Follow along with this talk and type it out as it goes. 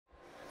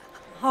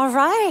All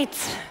right.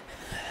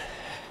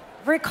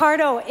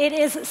 Riccardo, it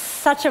is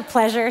such a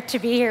pleasure to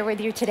be here with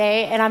you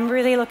today, and I'm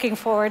really looking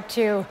forward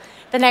to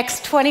the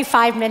next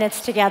 25 minutes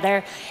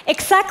together.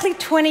 Exactly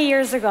 20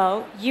 years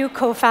ago, you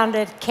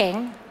co-founded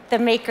King, the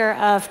maker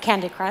of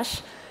Candy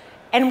Crush.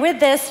 And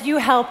with this, you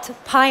helped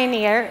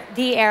pioneer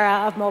the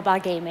era of mobile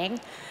gaming.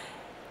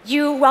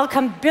 You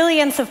welcomed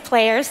billions of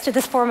players to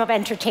this form of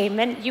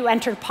entertainment. You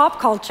entered pop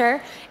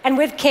culture. And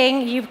with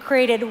King, you've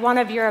created one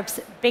of Europe's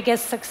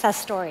biggest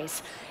success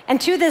stories. And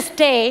to this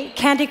day,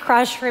 Candy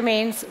Crush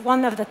remains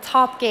one of the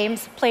top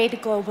games played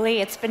globally.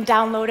 It's been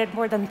downloaded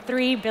more than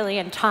 3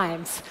 billion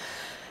times.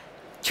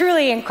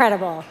 Truly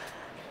incredible.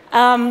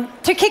 To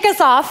kick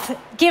us off,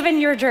 given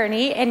your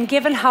journey and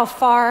given how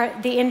far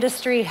the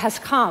industry has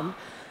come,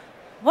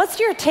 what's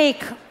your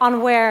take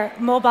on where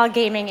mobile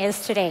gaming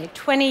is today,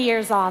 20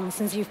 years on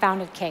since you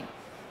founded King?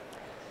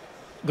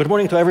 Good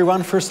morning to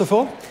everyone, first of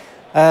all.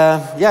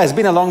 Yeah, it's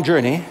been a long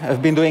journey.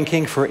 I've been doing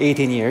King for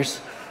 18 years.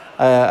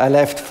 I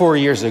left 4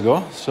 years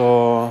ago,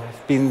 so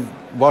I've been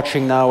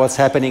watching now what's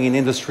happening in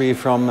industry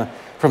from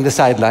the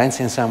sidelines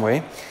in some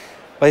way.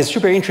 But it's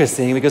super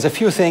interesting because a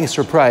few things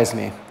surprised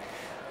me.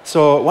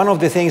 So one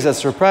of the things that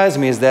surprised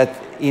me is that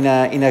in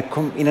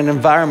an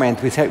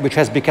environment which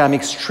has become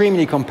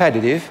extremely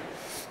competitive,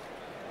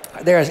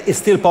 it's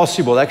still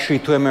possible actually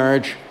to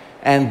emerge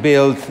and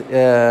build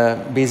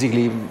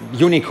basically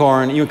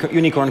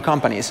unicorn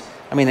companies.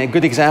 I mean, a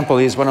good example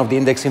is one of the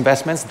index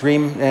investments,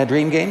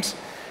 Dream Games.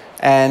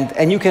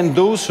 And you can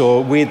do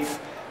so with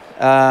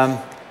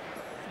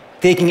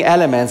taking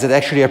elements that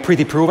actually are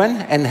pretty proven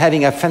and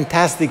having a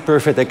fantastic,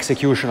 perfect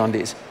execution on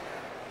these.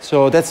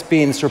 So that's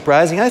been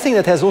surprising. I think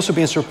that has also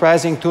been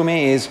surprising to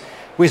me is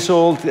we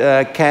sold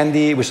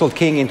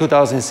King in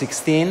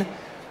 2016,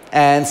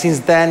 and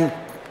since then,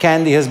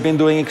 Candy has been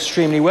doing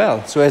extremely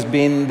well. So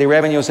the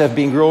revenues have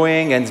been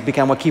growing, and it's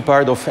become a key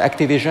part of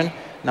Activision.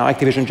 Now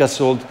Activision just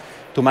sold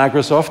to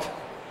Microsoft,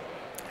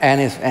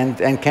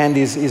 and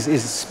Candy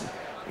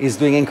is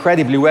doing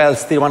incredibly well,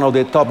 still one of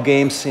the top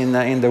games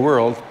in the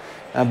world,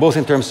 both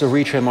in terms of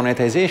reach and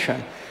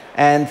monetization.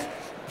 And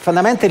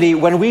fundamentally,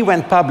 when we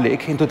went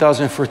public in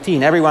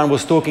 2014, everyone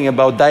was talking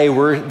about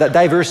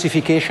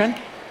diversification.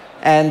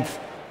 And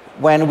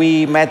when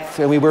we met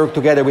and we worked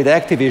together with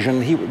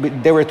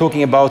Activision, they were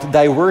talking about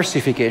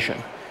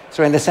diversification.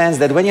 So in the sense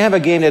that when you have a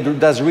game that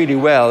does really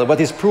well, what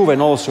is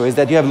proven also is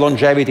that you have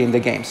longevity in the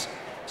games.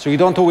 So you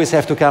don't always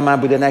have to come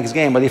up with the next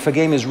game, but if a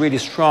game is really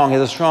strong,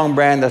 has a strong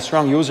brand, a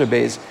strong user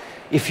base,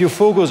 if you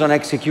focus on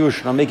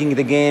execution, on making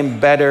the game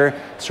better,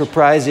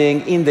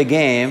 surprising in the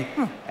game,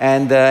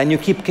 and you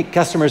keep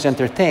customers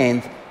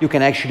entertained, you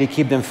can actually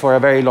keep them for a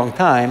very long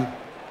time,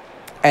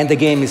 and the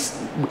game is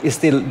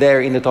still there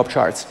in the top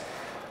charts.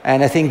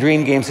 And I think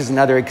Dream Games is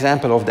another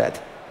example of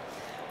that.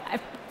 I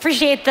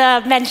appreciate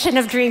the mention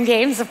of Dream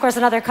Games, of course,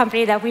 another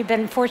company that we've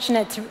been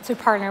fortunate to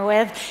partner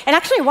with. And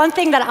actually, one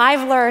thing that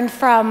I've learned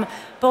from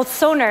both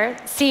Soner,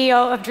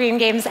 CEO of Dream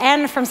Games,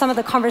 and from some of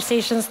the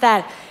conversations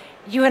that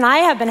you and I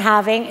have been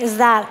having is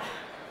that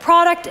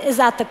product is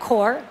at the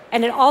core,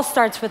 and it all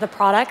starts with a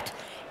product,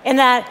 and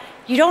that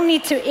you don't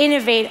need to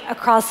innovate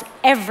across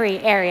every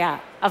area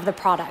of the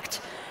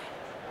product.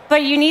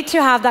 But you need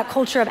to have that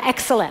culture of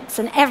excellence,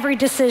 and every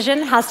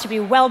decision has to be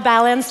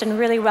well-balanced and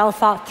really well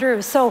thought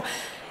through. So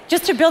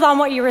just to build on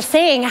what you were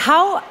saying,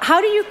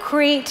 how do you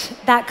create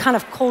that kind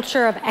of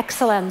culture of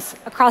excellence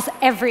across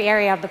every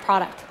area of the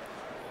product?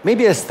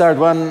 Maybe I start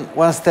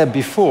one step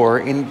before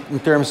in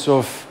terms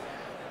of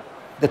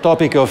the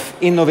topic of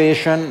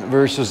innovation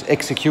versus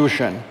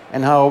execution,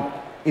 and how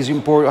is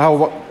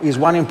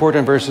one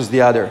important versus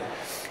the other.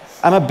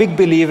 I'm a big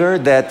believer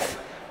that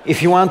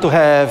if you want to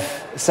have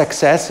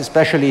success,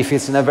 especially if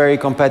it's in a very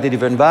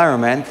competitive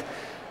environment,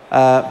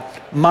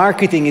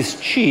 marketing is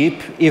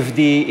cheap if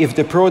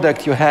the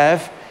product you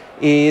have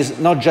is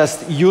not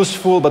just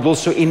useful, but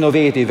also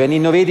innovative. And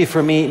innovative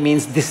for me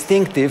means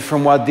distinctive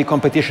from what the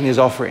competition is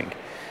offering.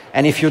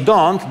 And if you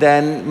don't,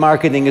 then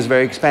marketing is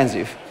very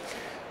expensive.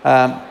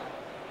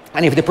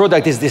 And if the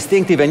product is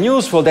distinctive and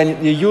useful, then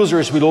the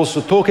users will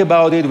also talk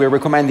about it, will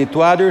recommend it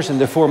to others, and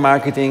therefore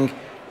marketing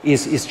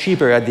is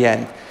cheaper at the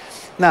end.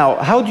 Now,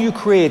 how do you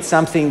create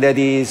something that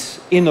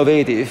is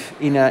innovative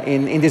in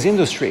this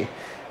industry?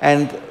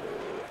 And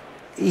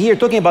here,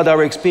 talking about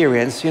our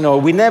experience, we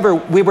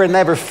were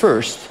never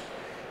first.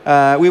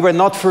 We were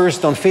not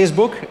first on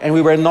Facebook, and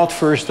we were not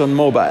first on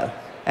mobile.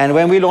 And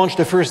when we launched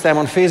the first time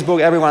on Facebook,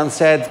 everyone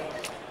said,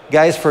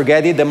 guys,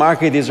 forget it. The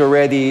market is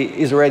already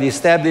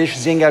established.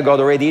 Zynga got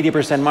already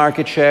 80%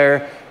 market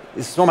share.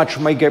 It's so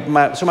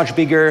much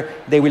bigger.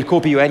 They will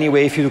copy you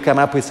anyway if you come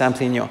up with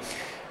something new.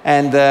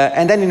 And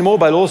then in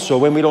mobile also,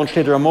 when we launched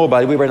later on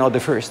mobile, we were not the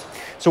first.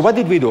 So what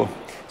did we do?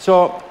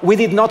 So we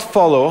did not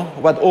follow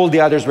what all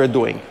the others were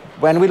doing.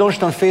 When we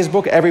launched on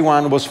Facebook,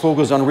 everyone was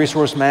focused on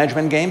resource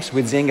management games,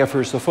 with Zynga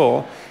first of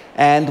all.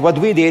 And what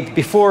we did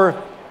before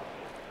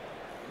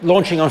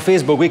launching on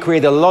Facebook, we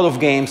created a lot of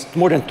games,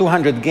 more than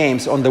 200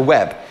 games on the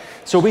web.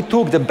 So we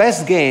took the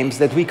best games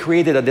that we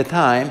created at the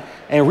time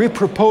and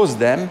reproposed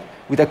them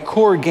with a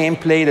core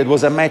gameplay that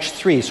was a match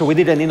 3. So we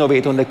didn't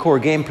innovate on the core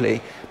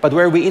gameplay. But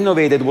where we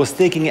innovated was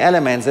taking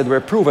elements that were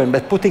proven,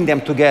 but putting them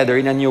together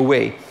in a new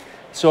way.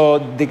 So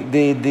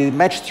the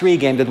match 3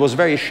 game that was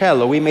very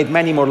shallow, we made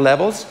many more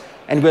levels,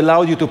 and we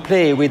allowed you to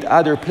play with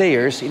other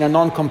players in a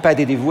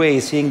non-competitive way,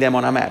 seeing them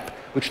on a map,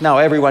 which now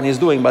everyone is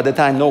doing, but at the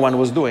time no one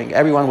was doing.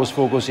 Everyone was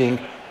focusing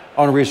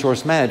on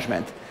resource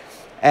management.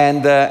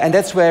 And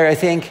that's where I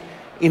think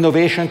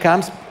innovation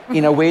comes,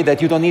 in a way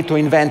that you don't need to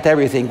invent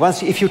everything.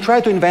 If you try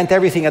to invent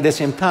everything at the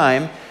same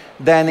time,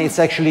 then it's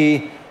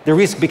actually, the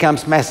risk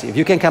becomes massive.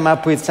 You can come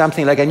up with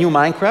something like a new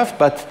Minecraft,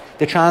 but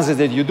the chances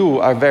that you do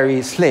are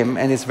very slim,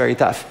 and it's very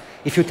tough.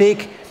 If you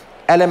take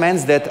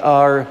elements that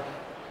are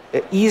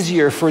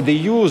easier for the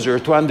user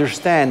to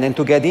understand and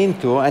to get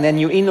into, and then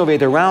you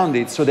innovate around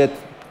it so that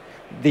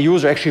the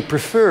user actually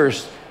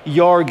prefers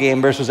your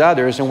game versus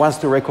others and wants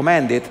to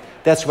recommend it,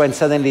 that's when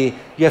suddenly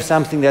you have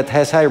something that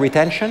has high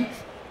retention.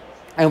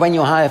 And when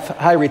you have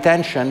high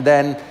retention,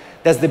 then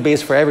that's the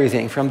base for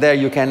everything. From there,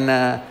 you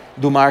can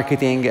do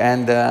marketing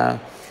and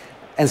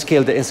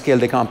scale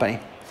the company.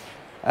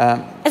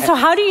 And so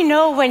how do you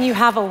know when you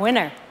have a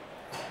winner?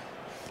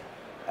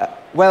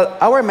 Well,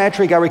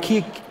 our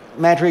key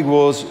metric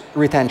was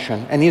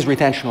retention, and is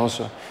retention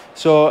also.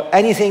 So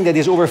anything that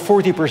is over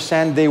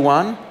 40% day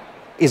one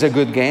is a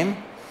good game.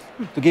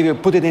 To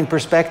put it in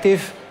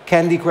perspective,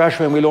 Candy Crush,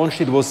 when we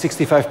launched it, was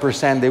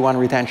 65% day one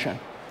retention.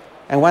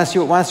 And once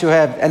you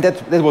have, and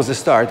that was the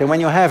start. And when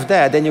you have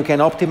that, then you can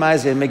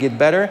optimize and make it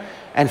better.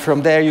 And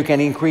from there, you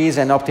can increase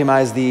and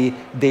optimize the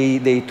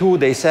day 2,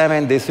 day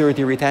 7, day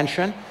 30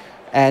 retention,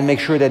 and make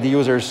sure that the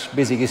users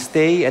basically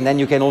stay. And then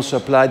you can also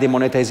apply the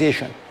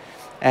monetization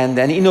and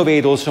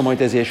innovate also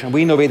monetization.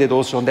 We innovated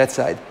also on that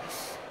side.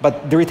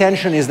 But the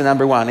retention is the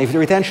number one. If the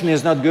retention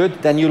is not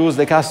good, then you lose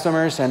the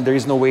customers, and there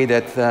is no way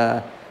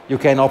that you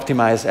can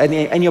optimize.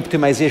 Any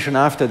optimization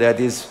after that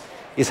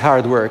is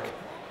hard work.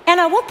 And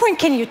at what point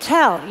can you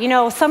tell? You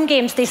know, some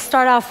games, they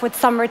start off with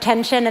some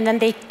retention, and then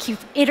they keep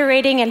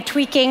iterating and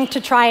tweaking to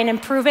try and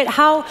improve it.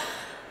 How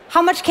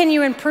much can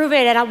you improve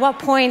it, and at what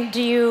point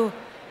do you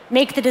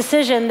make the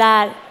decision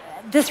that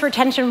this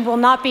retention will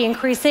not be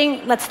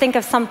increasing, let's think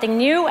of something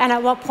new, and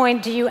at what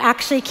point do you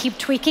actually keep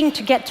tweaking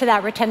to get to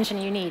that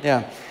retention you need?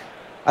 Yeah,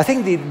 I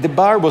think the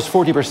bar was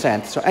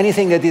 40%. So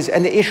anything that is,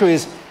 and the issue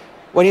is,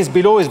 when it's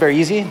below, it's very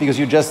easy, because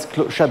you just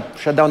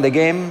shut down the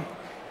game.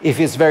 If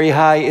it's very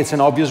high, it's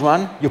an obvious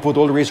one. You put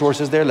all the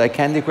resources there, like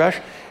Candy Crush.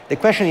 The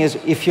question is,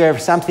 if you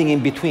have something in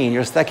between,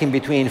 you're stuck in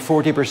between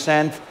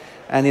 40%,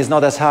 and is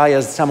not as high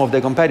as some of the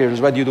competitors,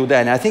 what do you do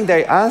then? I think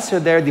the answer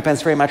there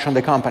depends very much on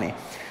the company.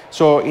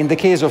 So in the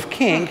case of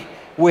King,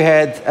 we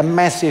had a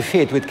massive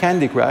hit with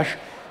Candy Crush,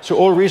 so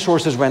all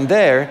resources went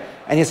there,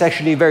 and it's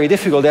actually very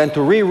difficult then to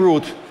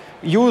reroute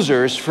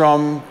users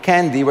from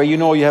Candy, where you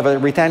know you have a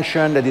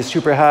retention that is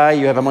super high,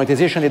 you have a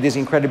monetization that is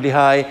incredibly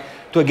high,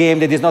 to a game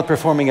that is not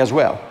performing as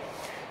well.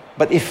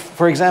 But if,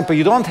 for example,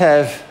 you don't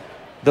have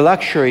the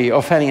luxury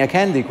of having a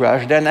Candy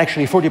Crush, then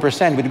actually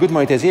 40% with good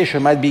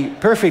monetization might be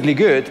perfectly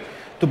good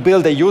to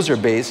build a user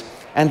base,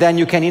 and then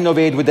you can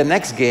innovate with the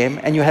next game,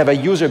 and you have a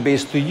user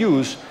base to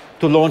use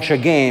to launch a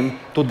game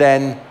to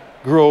then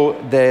grow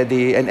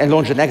and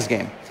launch the next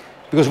game.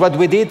 Because what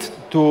we did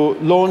to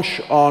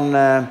launch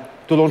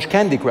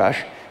Candy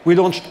Crush, we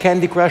launched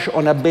Candy Crush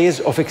on a base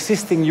of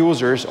existing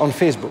users on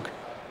Facebook.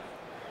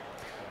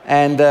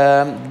 And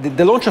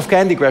the launch of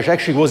Candy Crush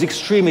actually was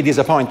extremely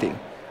disappointing.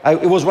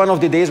 It was one of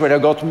the days where I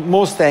got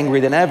most angry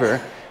than ever,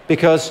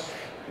 because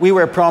we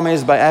were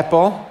promised by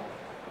Apple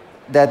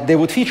that they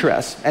would feature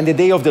us. And the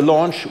day of the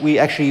launch, we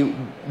actually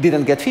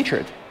didn't get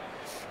featured.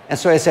 And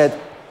so I said,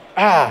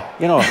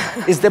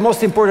 it's the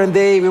most important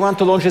day. We want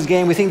to launch this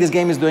game. We think this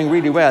game is doing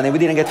really well. And we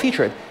didn't get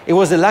featured. It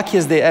was the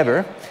luckiest day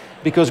ever,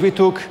 because we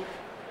took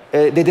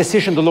the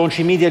decision to launch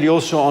immediately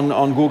also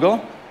on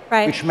Google.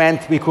 Right. Which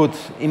meant we could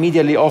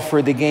immediately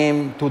offer the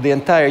game to the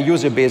entire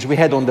user base we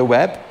had on the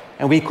web,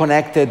 and we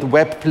connected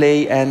web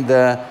play and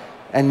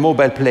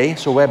mobile play.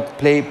 So web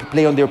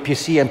play on their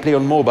PC and play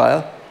on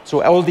mobile.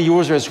 So all the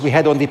users we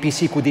had on the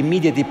PC could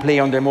immediately play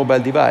on their mobile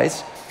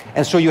device.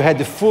 And so you had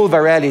the full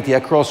virality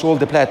across all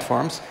the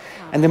platforms.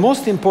 And the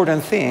most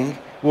important thing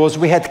was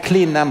we had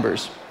clean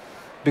numbers.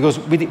 Because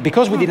we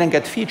didn't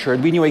get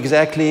featured, we knew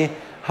exactly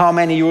how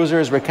many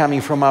users were coming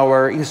from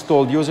our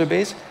installed user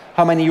base,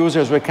 how many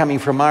users were coming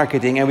from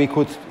marketing, and we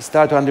could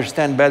start to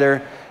understand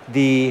better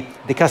the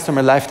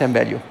customer lifetime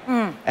value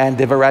and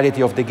the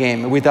virality of the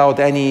game without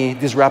any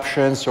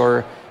disruptions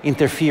or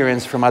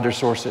interference from other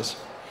sources.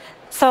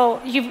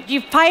 So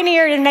you've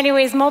pioneered in many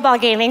ways mobile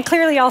gaming,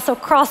 clearly also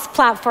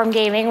cross-platform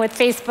gaming with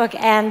Facebook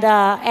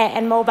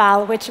and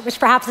mobile, which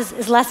perhaps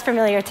is less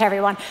familiar to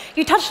everyone.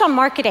 You touched on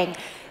marketing.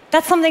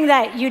 That's something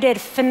that you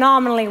did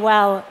phenomenally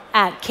well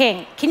at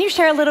King. Can you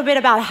share a little bit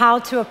about how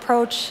to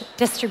approach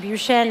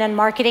distribution and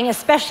marketing,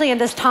 especially in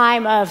this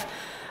time of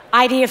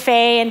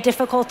IDFA and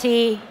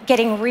difficulty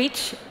getting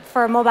reach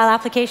for mobile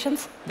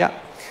applications? Yeah.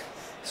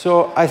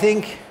 So I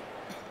think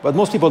what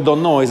most people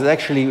don't know is that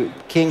actually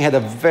King had a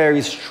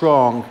very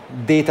strong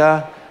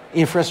data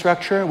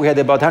infrastructure. We had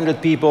about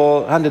 100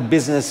 people, 100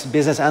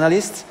 business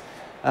analysts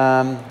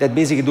that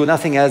basically do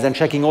nothing else than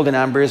checking all the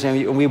numbers,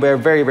 and we were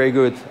very, very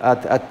good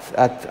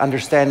at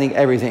understanding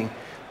everything,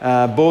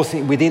 both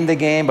within the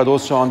game, but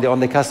also on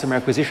the customer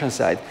acquisition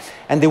side.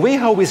 And the way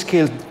how we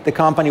scaled the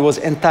company was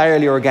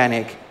entirely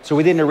organic. So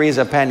we didn't raise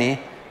a penny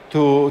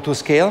to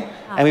scale,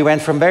 and we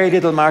went from very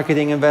little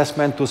marketing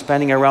investment to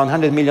spending around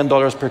 $100 million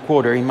per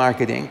quarter in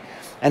marketing.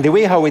 And the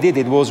way how we did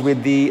it was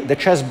with the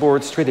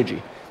chessboard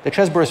strategy. The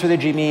chessboard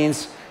strategy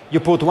means you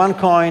put one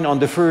coin on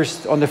the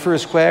first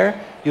square,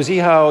 you see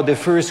how the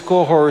first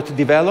cohort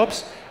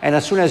develops, and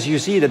as soon as you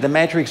see that the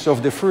metrics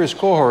of the first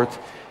cohort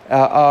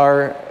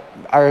are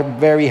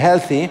very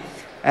healthy,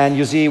 and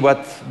you see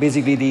what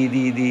basically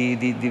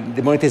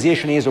the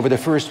monetization is over the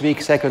first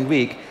week, second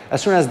week,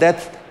 as soon as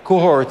that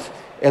cohort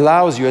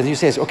allows you, as you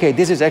say, okay,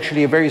 this is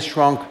actually a very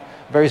strong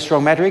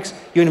metrics,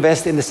 you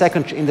invest in the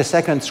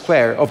second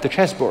square of the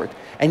chessboard,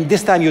 and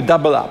this time you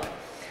double up.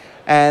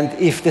 And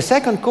if the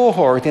second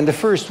cohort in the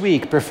first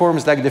week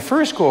performs like the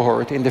first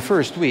cohort in the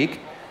first week,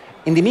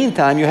 in the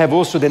meantime, you have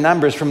also the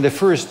numbers from the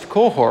first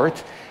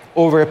cohort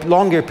over a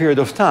longer period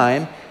of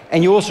time,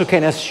 and you also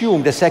can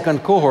assume the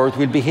second cohort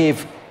will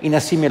behave in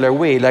a similar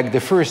way like the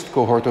first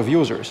cohort of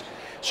users.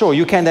 So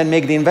you can then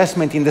make the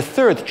investment in the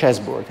third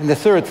chessboard, in the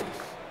third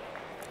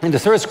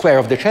square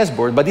of the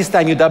chessboard, but this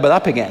time you double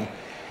up again.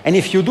 And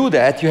if you do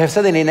that, you have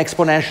suddenly an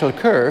exponential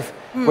curve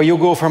where you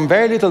go from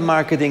very little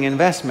marketing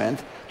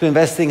investment to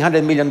investing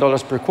 $100 million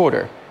per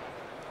quarter,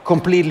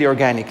 completely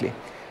organically.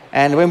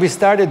 And when we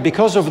started,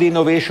 because of the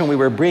innovation we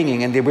were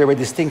bringing, and we were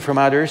distinct from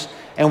others,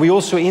 and we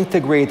also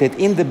integrated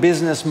in the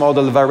business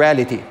model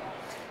virality.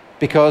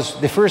 Because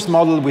the first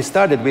model we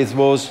started with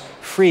was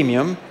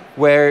freemium,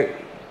 where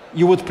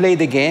you would play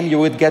the game, you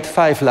would get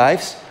 5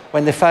 lives.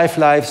 When the 5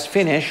 lives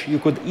finish, you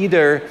could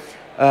either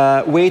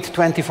wait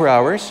 24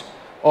 hours,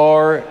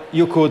 or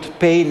you could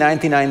pay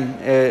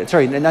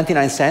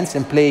 99 cents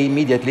and play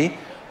immediately,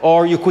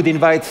 or you could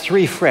invite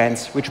 3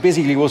 friends, which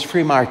basically was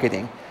free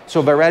marketing.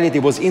 So virality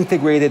was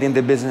integrated in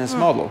the business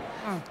model.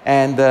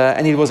 And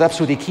it was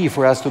absolutely key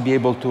for us to be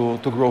able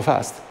to grow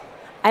fast.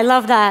 I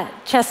love that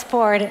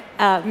chessboard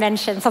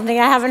mention, something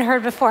I haven't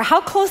heard before. How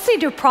closely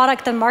do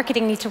product and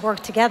marketing need to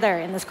work together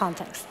in this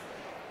context?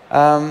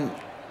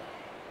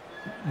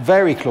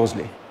 Very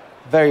closely,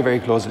 very, very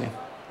closely.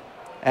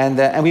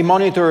 And we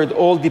monitored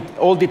all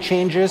the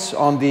changes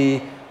on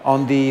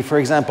the, for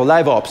example,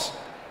 live ops.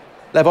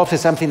 Live ops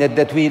is something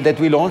that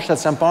we launched at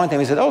some point, and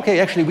we said, okay,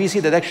 actually we see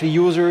that actually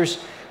users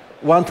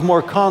want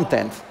more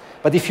content.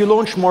 But if you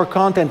launch more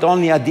content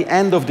only at the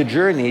end of the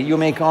journey, you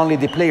make only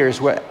the players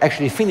who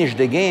actually finish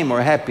the game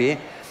or happy,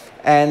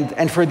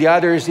 and for the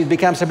others it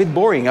becomes a bit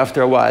boring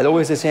after a while,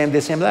 always the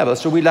same level.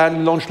 So we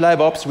launched live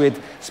ops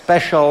with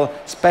special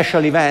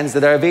events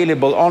that are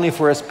available only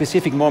for a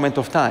specific moment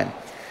of time.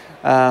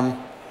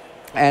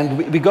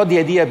 And we got the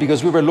idea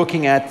because we were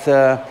looking at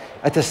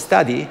a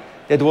study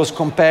that was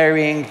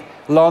comparing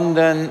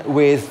London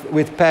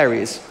with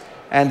Paris.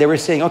 And they were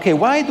saying, okay,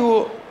 why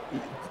do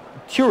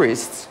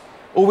tourists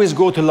always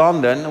go to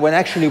London when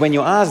actually when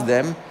you ask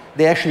them,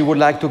 they actually would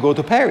like to go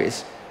to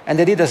Paris? And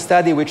they did a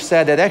study which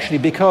said that actually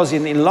because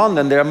in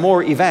London there are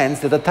more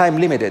events that are time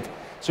limited.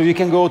 So you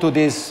can go to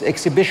this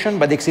exhibition,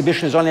 but the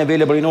exhibition is only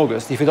available in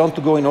August. If you don't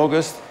go in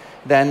August,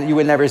 then you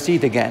will never see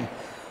it again.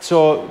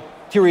 So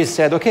tourists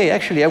said, okay,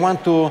 actually I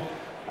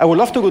would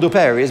love to go to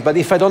Paris, but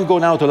if I don't go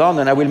now to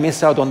London, I will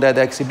miss out on that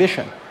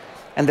exhibition.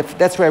 And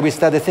that's where we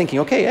started thinking,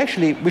 okay,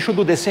 actually we should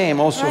do the same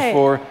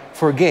also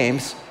for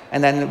games,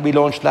 and then we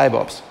launched Live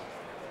Ops.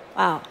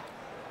 Wow,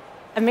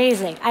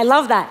 amazing. I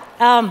love that.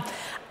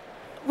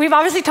 We've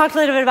obviously talked a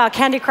little bit about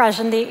Candy Crush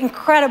and the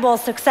incredible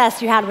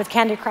success you had with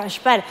Candy Crush,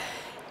 but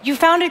you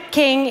founded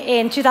King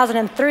in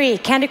 2003.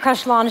 Candy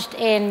Crush launched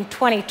in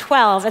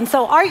 2012, and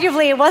so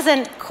arguably it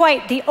wasn't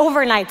quite the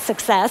overnight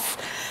success.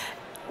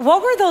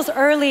 What were those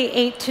early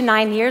 8 to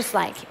 9 years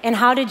like, and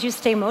how did you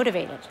stay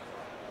motivated?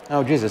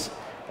 Oh, Jesus.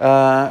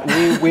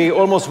 We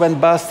almost went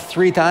bust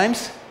 3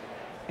 times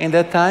in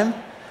that time.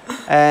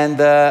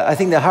 And I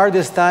think the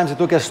hardest times, it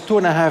took us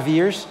 2.5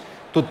 years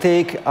to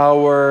take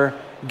our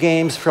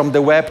games from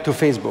the web to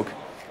Facebook.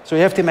 So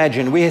you have to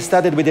imagine, we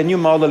started with a new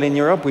model in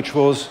Europe, which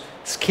was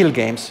skill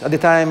games. At the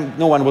time,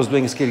 no one was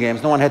doing skill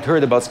games. No one had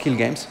heard about skill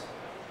games,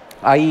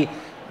 i.e.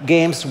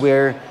 games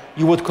where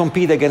you would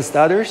compete against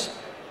others,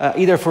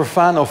 either for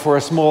fun or for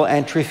a small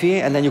entry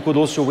fee, and then you could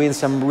also win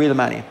some real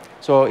money.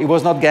 So it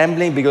was not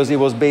gambling because it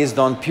was based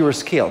on pure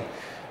skill.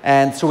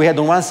 And so we had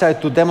on one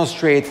side to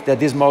demonstrate that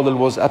this model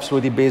was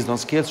absolutely based on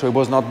skill, so it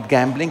was not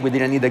gambling. We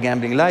didn't need a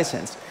gambling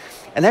license.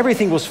 And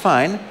everything was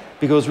fine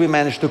because we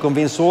managed to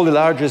convince all the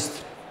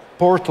largest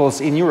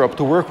portals in Europe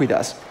to work with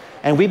us.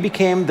 And we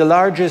became the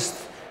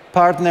largest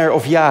partner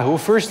of Yahoo,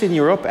 first in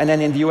Europe and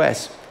then in the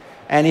US.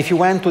 And if you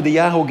went to the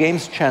Yahoo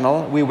Games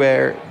channel, we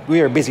were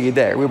basically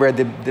there. We were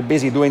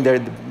busy doing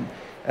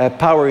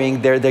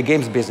powering their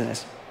games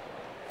business.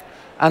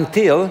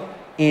 Until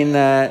in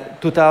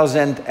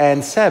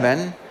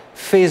 2007,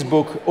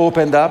 Facebook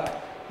opened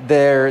up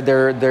their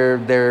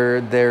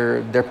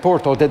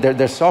portal,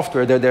 their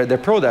software, their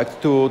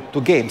product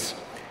to games.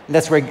 And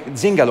that's where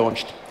Zynga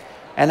launched.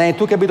 And then it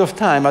took a bit of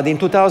time, but in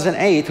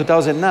 2008,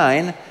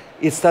 2009,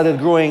 it started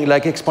growing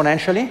like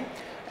exponentially.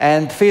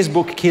 And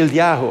Facebook killed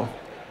Yahoo.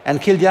 And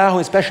killed Yahoo,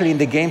 especially in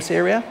the games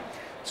area.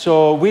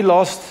 So we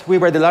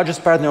were the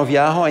largest partner of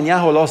Yahoo, and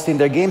Yahoo lost in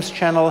their games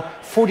channel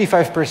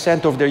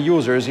 45% of their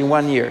users in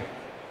 1 year.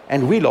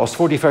 And we lost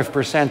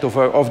 45%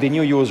 of the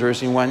new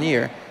users in 1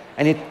 year.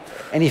 And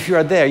if you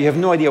are there, you have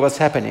no idea what's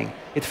happening.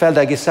 It felt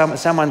like if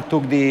someone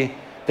took the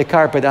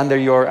carpet under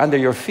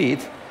your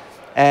feet.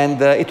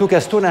 And it took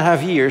us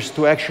 2.5 years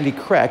to actually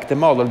crack the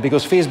model,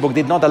 because Facebook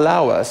did not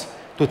allow us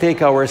to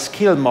take our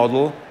skill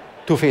model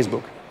to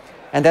Facebook.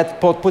 And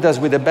that put us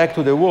with the back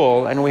to the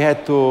wall, and we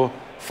had to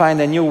find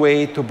a new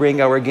way to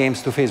bring our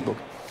games to Facebook.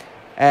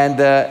 And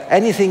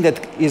anything that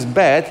is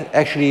bad,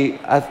 actually,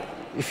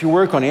 if you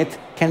work on it,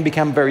 can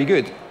become very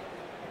good.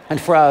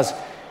 And for us,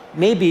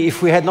 maybe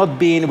if we had not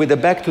been with the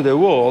back to the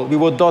wall, we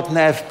would not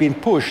have been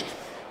pushed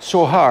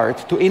so hard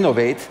to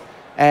innovate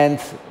and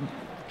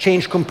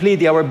change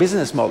completely our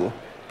business model.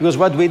 Because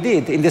what we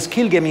did in the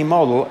skill gaming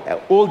model,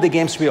 all the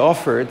games we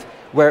offered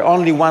were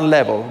only one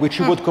level, which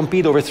you would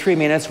compete over 3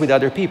 minutes with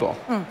other people.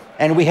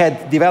 And we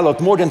had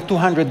developed more than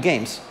 200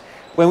 games.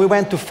 When we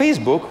went to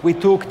Facebook, we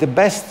took the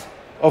best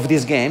of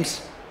these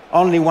games,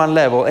 only one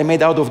level, and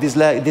made out of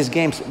these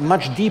games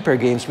much deeper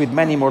games with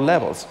many more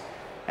levels.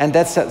 And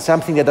that's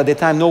something that at the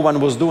time no one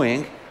was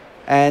doing,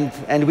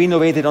 and we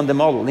innovated on the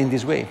model in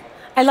this way.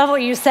 I love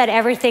what you said,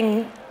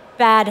 everything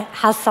bad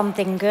has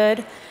something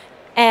good.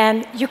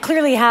 And you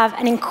clearly have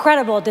an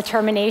incredible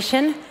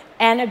determination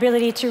and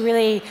ability to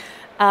really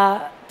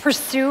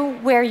pursue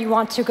where you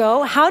want to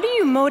go. How do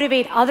you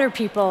motivate other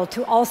people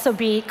to also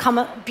be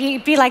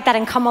like that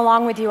and come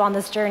along with you on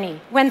this journey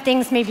when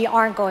things maybe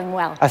aren't going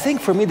well? I think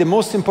for me the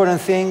most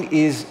important thing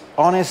is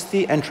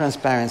honesty and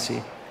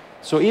transparency.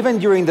 So even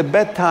during the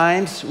bad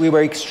times, we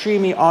were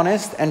extremely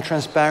honest and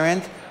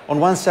transparent, on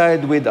one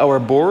side with our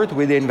board,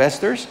 with the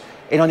investors,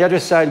 and on the other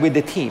side with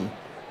the team.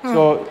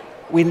 So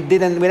we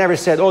never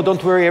said, oh,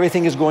 don't worry,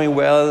 everything is going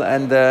well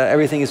and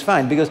everything is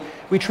fine, because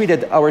we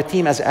treated our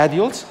team as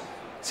adults,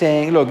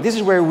 saying, look, this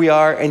is where we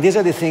are, and these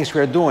are the things we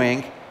are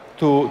doing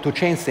to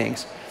change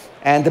things.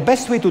 And the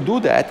best way to do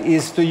that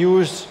is to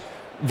use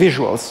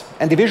visuals.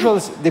 And the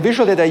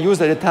visual that I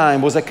used at the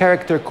time was a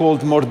character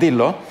called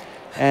Mordillo,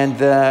 and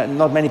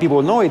not many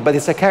people know it, but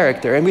it's a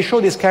character. And we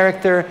show this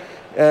character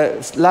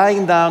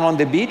lying down on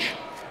the beach,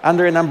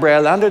 under an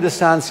umbrella, under the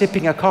sun,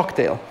 sipping a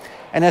cocktail.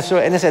 And I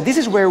said, this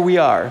is where we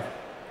are.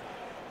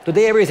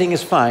 Today everything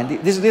is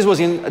fine. This was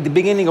at the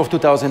beginning of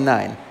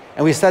 2009.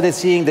 And we started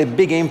seeing the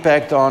big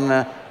impact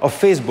of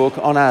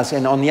Facebook on us,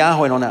 and on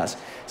Yahoo and on us.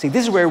 See,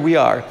 this is where we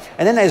are.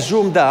 And then I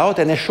zoomed out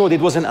and I showed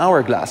it was an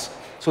hourglass.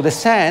 So the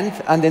sand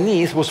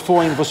underneath was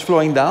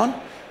flowing down.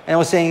 And I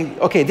was saying,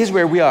 okay, this is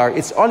where we are.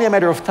 It's only a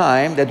matter of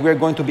time that we're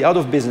going to be out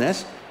of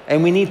business,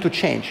 and we need to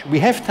change. We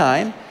have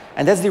time,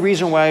 and that's the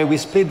reason why we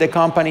split the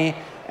company.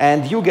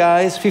 And you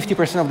guys,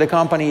 50% of the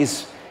company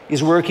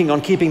is working on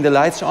keeping the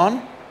lights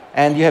on,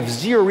 and you have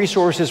zero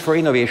resources for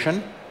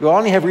innovation. You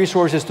only have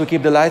resources to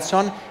keep the lights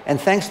on, and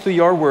thanks to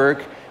your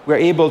work, we're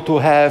able to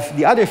have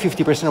the other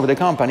 50% of the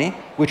company,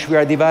 which we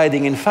are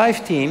dividing in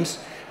 5 teams,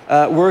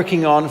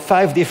 working on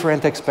 5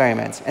 different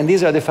experiments. And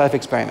these are the 5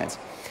 experiments.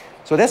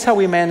 So that's how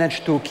we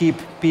managed to keep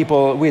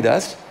people with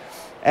us,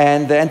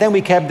 and then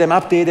we kept them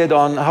updated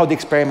on how the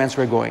experiments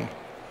were going.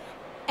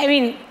 I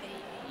mean,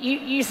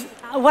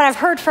 what I've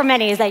heard from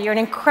many is that you're an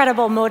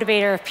incredible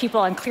motivator of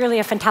people and clearly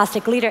a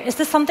fantastic leader. Is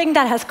this something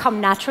that has come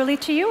naturally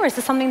to you, or is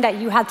this something that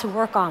you had to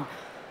work on?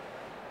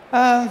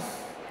 I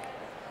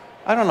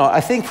don't know.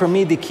 I think for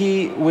me, the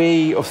key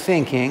way of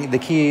thinking,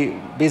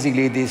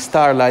 basically the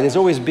starlight, has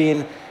always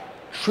been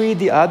treat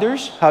the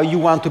others how you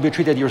want to be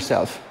treated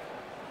yourself.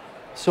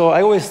 So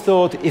I always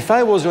thought, if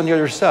I was on the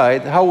other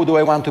side, how do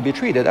I want to be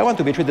treated? I want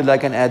to be treated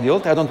like an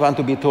adult. I don't want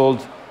to be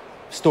told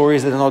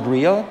stories that are not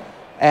real.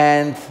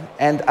 And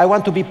I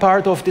want to be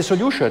part of the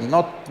solution,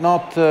 not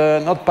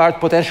part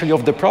potentially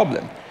of the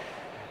problem.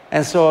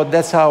 And so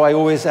that's how I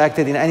always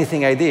acted in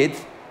anything I did.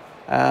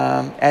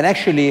 And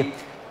actually,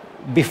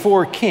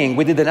 before King,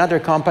 we did another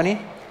company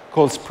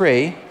called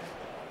Spray,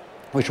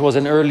 which was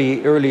an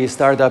early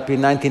startup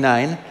in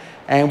 '99.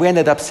 And we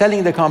ended up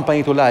selling the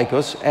company to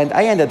Lycos. And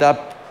I ended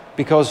up,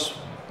 because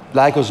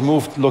Lycos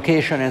moved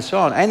location and so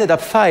on, I ended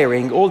up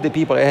firing all the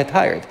people I had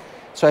hired.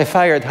 So I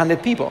fired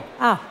 100 people.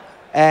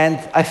 And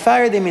I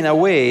fired them in a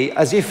way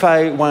as if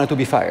I wanted to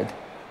be fired.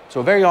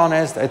 So very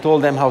honest, I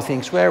told them how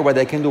things were, what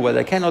I can do, what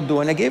I cannot do,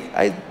 and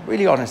I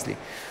really honestly.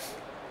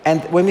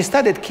 And when we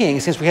started King,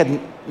 since we had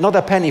not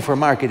a penny for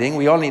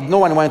marketing, no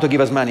one wanted to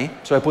give us money,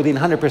 so I put in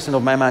 100%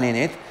 of my money in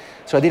it.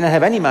 So I didn't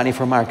have any money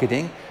for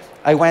marketing.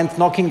 I went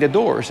knocking the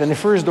doors, and the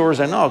first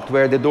doors I knocked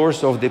were the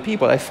doors of the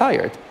people I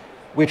fired,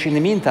 which in the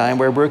meantime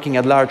were working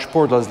at large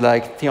portals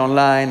like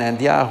T-Online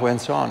and Yahoo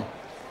and so on.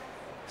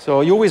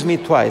 So you always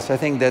meet twice. I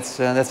think that's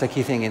a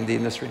key thing in the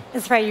industry.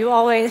 That's right. You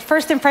always,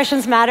 first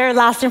impressions matter,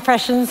 last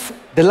impressions.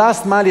 The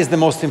last mile is the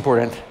most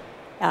important.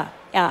 Yeah,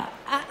 yeah.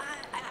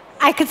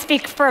 I could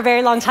speak for a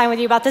very long time with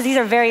you about this. These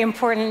are very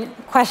important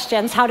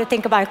questions, how to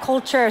think about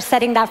culture,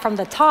 setting that from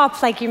the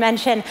top, like you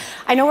mentioned.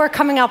 I know we're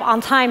coming up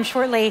on time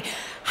shortly.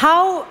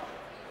 How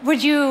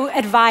would you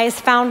advise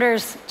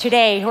founders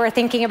today who are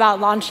thinking about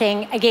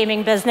launching a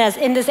gaming business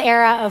in this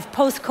era of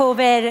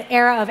post-COVID,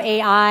 era of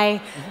AI?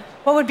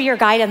 What would be your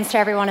guidance to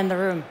everyone in the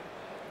room?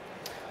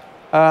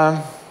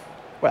 Well,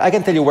 I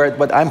can tell you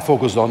what I'm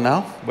focused on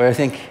now, where I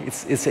think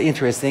it's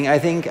interesting. I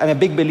think I'm a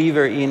big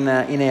believer in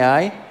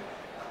AI.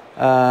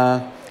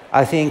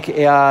 I think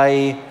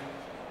AI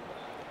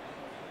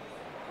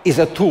is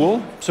a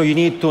tool, so you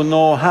need to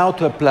know how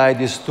to apply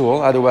this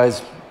tool.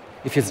 Otherwise,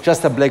 if it's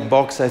just a black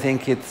box, I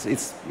think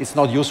it's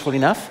not useful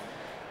enough.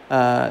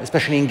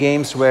 Especially in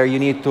games where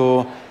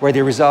where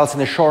the results in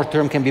the short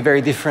term can be very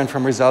different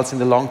from results in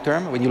the long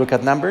term when you look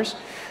at numbers.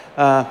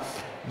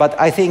 But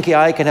I think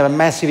AI can have a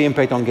massive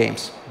impact on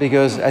games,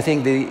 because I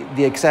think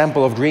the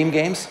example of dream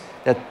games,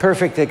 that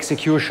perfect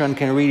execution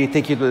can really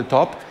take you to the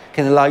top,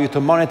 can allow you to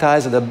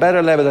monetize at a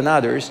better level than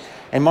others.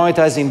 And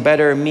monetizing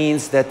better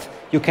means that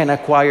you can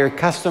acquire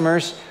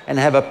customers and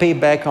have a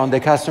payback on the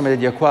customer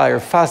that you acquire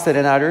faster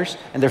than others,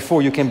 and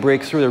therefore you can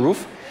break through the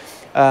roof.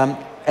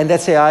 And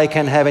that's AI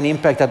can have an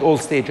impact at all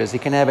stages.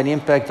 It can have an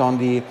impact on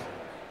the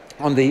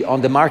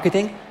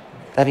marketing,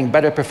 having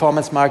better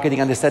performance marketing,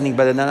 understanding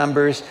better the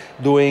numbers,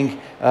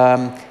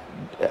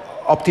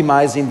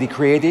 optimizing the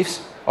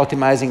creatives,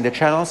 optimizing the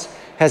channels.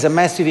 Has a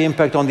massive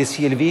impact on the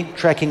CLV,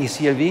 tracking the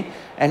CLV,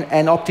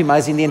 and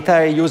optimizing the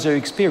entire user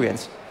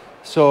experience.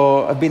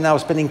 So I've been now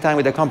spending time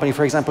with a company,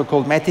 for example,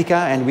 called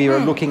Metica, and we are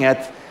looking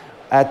at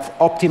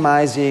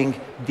optimizing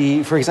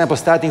for example,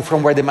 starting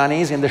from where the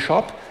money is in the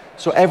shop.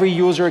 So every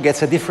user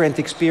gets a different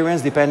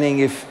experience depending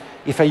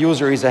if a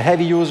user is a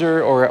heavy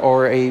user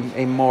or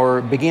a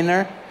more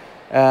beginner.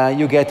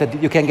 You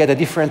can get a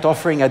different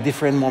offering at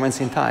different moments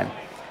in time.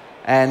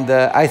 And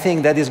I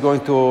think that is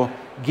going to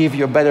give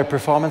you a better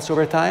performance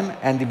over time,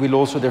 and it will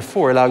also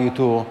therefore allow you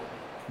to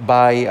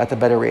buy at a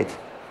better rate.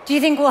 Do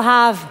you think we'll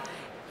have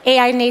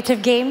AI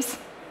native games?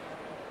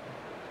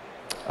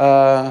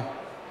 I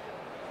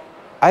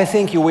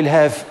think you will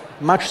have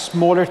much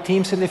smaller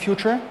teams in the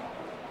future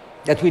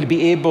that will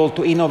be able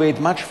to innovate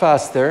much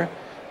faster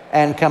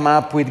and come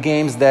up with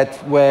games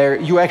where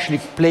you actually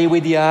play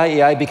with the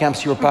AI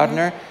becomes your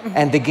partner,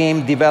 and the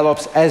game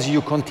develops as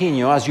you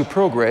continue, as you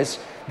progress,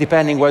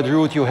 depending what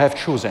route you have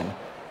chosen,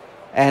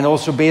 and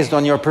also based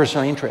on your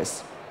personal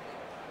interests.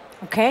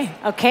 Okay,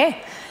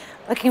 okay.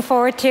 Looking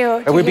forward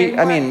to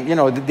I mean, you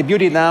know, the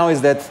beauty now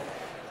is that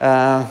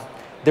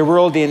the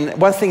world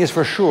one thing is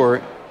for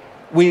sure,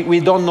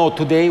 we don't know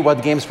today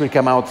what games will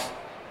come out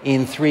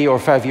in 3 or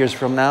 5 years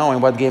from now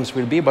and what games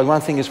will be, but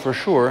one thing is for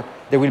sure,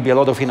 there will be a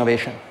lot of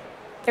innovation.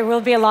 There will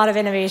be a lot of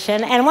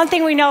innovation. And one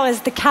thing we know is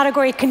the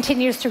category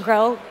continues to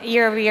grow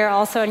year over year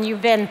also, and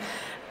you've been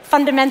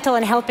fundamental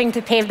in helping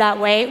to pave that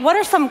way. What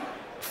are some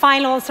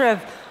final sort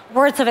of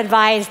words of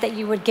advice that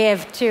you would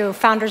give to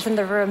founders in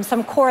the room,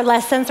 some core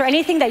lessons or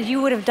anything that you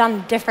would have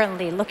done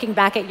differently looking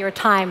back at your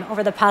time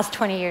over the past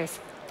 20 years?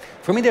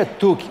 For me, there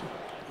are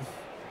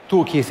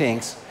two key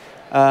things.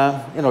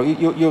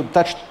 You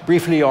touched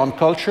briefly on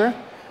culture,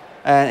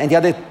 and the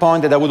other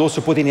point that I would also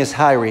put in is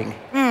hiring.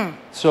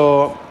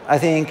 So I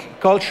think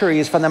culture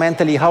is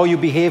fundamentally how you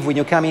behave when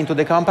you come into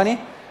the company,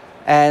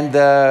 and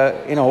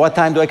what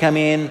time do I come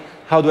in?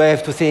 How do I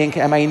have to think?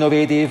 Am I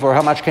innovative, or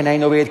how much can I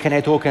innovate? Can I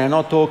talk? Can I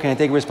not talk? Can I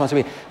take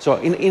responsibility? So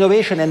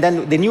innovation, and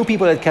then the new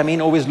people that come in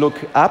always look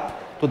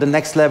up to the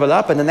next level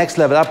up, and the next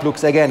level up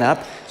looks again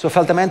up. So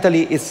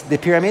fundamentally, it's the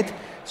pyramid.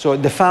 So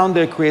the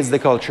founder creates the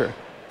culture.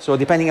 So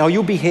depending on how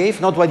you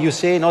behave, not what you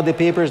say, not the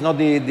papers, not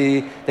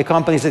the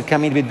companies that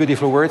come in with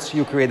beautiful words,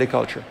 you create the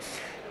culture.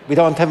 We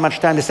don't have much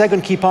time. The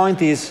second key point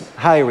is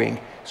hiring.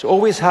 So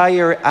always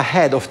hire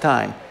ahead of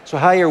time. So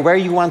hire where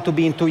you want to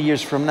be in 2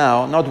 years from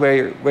now, not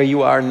where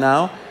you are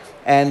now.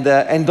 And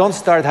don't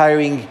start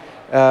hiring,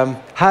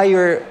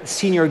 hire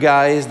senior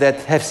guys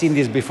that have seen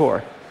this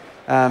before.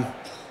 And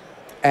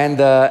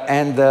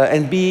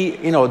be,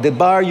 the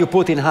bar you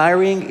put in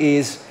hiring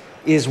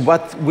is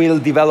what will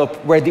develop,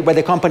 where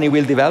the company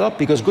will develop,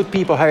 because good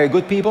people hire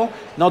good people,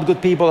 not good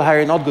people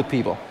hire not good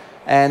people.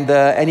 And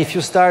if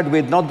you start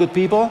with not good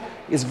people,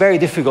 it's very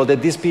difficult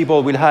that these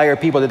people will hire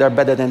people that are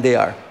better than they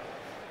are.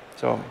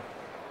 So.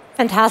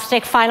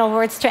 Fantastic final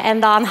words to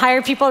end on.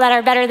 Hire people that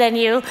are better than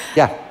you.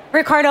 Yeah.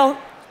 Riccardo,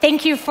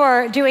 thank you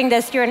for doing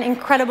this. You're an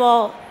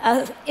incredible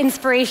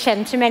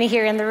inspiration to many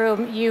here in the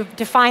room. You've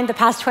defined the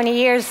past 20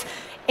 years.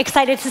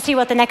 Excited to see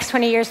what the next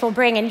 20 years will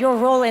bring and your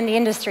role in the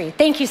industry.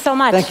 Thank you so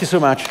much. Thank you so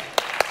much.